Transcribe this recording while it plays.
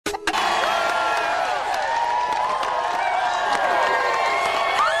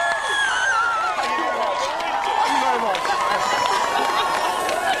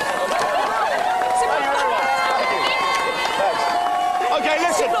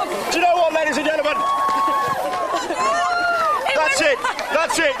Do you know what, ladies and gentlemen? That's it.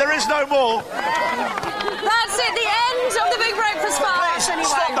 That's it. There is no more. That's it. The end of the Big Breakfast Bash. Anyway.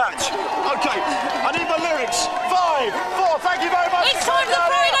 Stop that. Okay. I need my lyrics. 5, 4. Thank you very much. It's time for the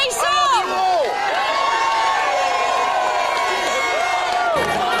Friday song.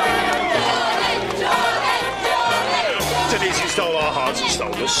 Denise, you stole our hearts, you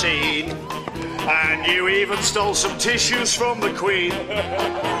stole the scene. And you even stole some tissues from the Queen.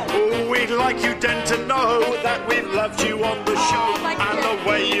 Oh, we'd like you, Den, to know that we've loved you on the show. And the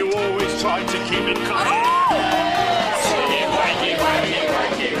way you always tried to keep it clean. Singing wakey, wakey,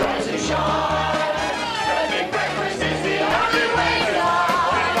 wakey, rise and shine. The Big Breakfast is the only way to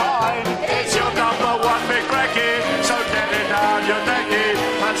It's your #1 Big Brekkie, so get it down your necky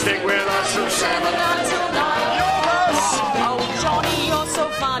and stick with us from 7 until 9. You're us! Oh, Johnny, you're so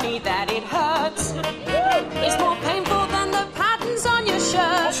funny that it hurts. It's more painful than the patterns on your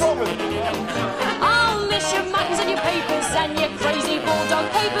shirt. What's wrong with it? I'll miss your muttons and your papers and your crazy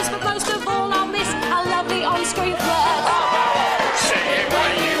bulldog papers, but most of all I'll miss our lovely on-screen flirt. Singing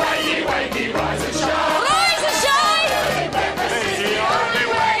wakey, wakey, wakey, rise and shine. Rise and shine! It's the only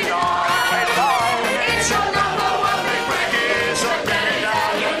way on. It's your #1 Big Brekkie, so get it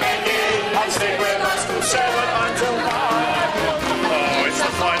down your necky and stick with us from 7 until 9. Oh, it's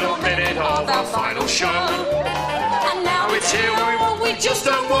the final minute of our final show. And now It's here we just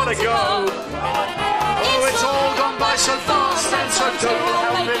don't want to go. Oh, it's all gone by so fast and so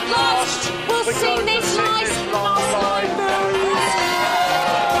don't make it last. We'll sing this nice last line very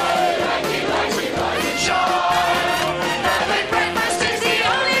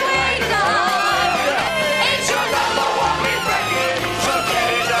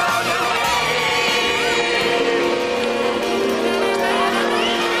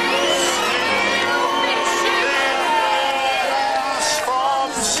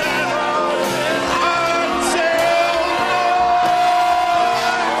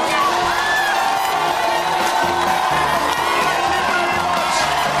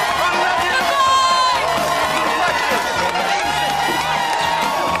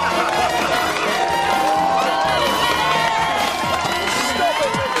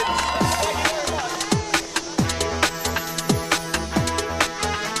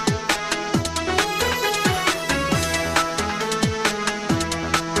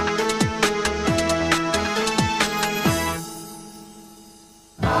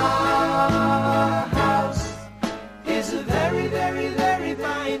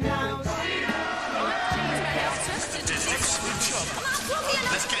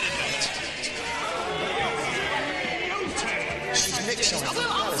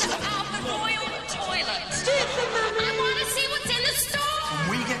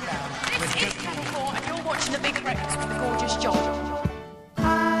the Big Breakfast with the gorgeous John.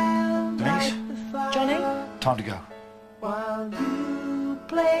 Denise? Johnny? Time to go. While you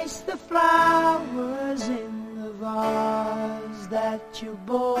place the flowers in the vase that you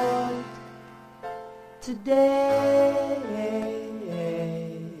bought today.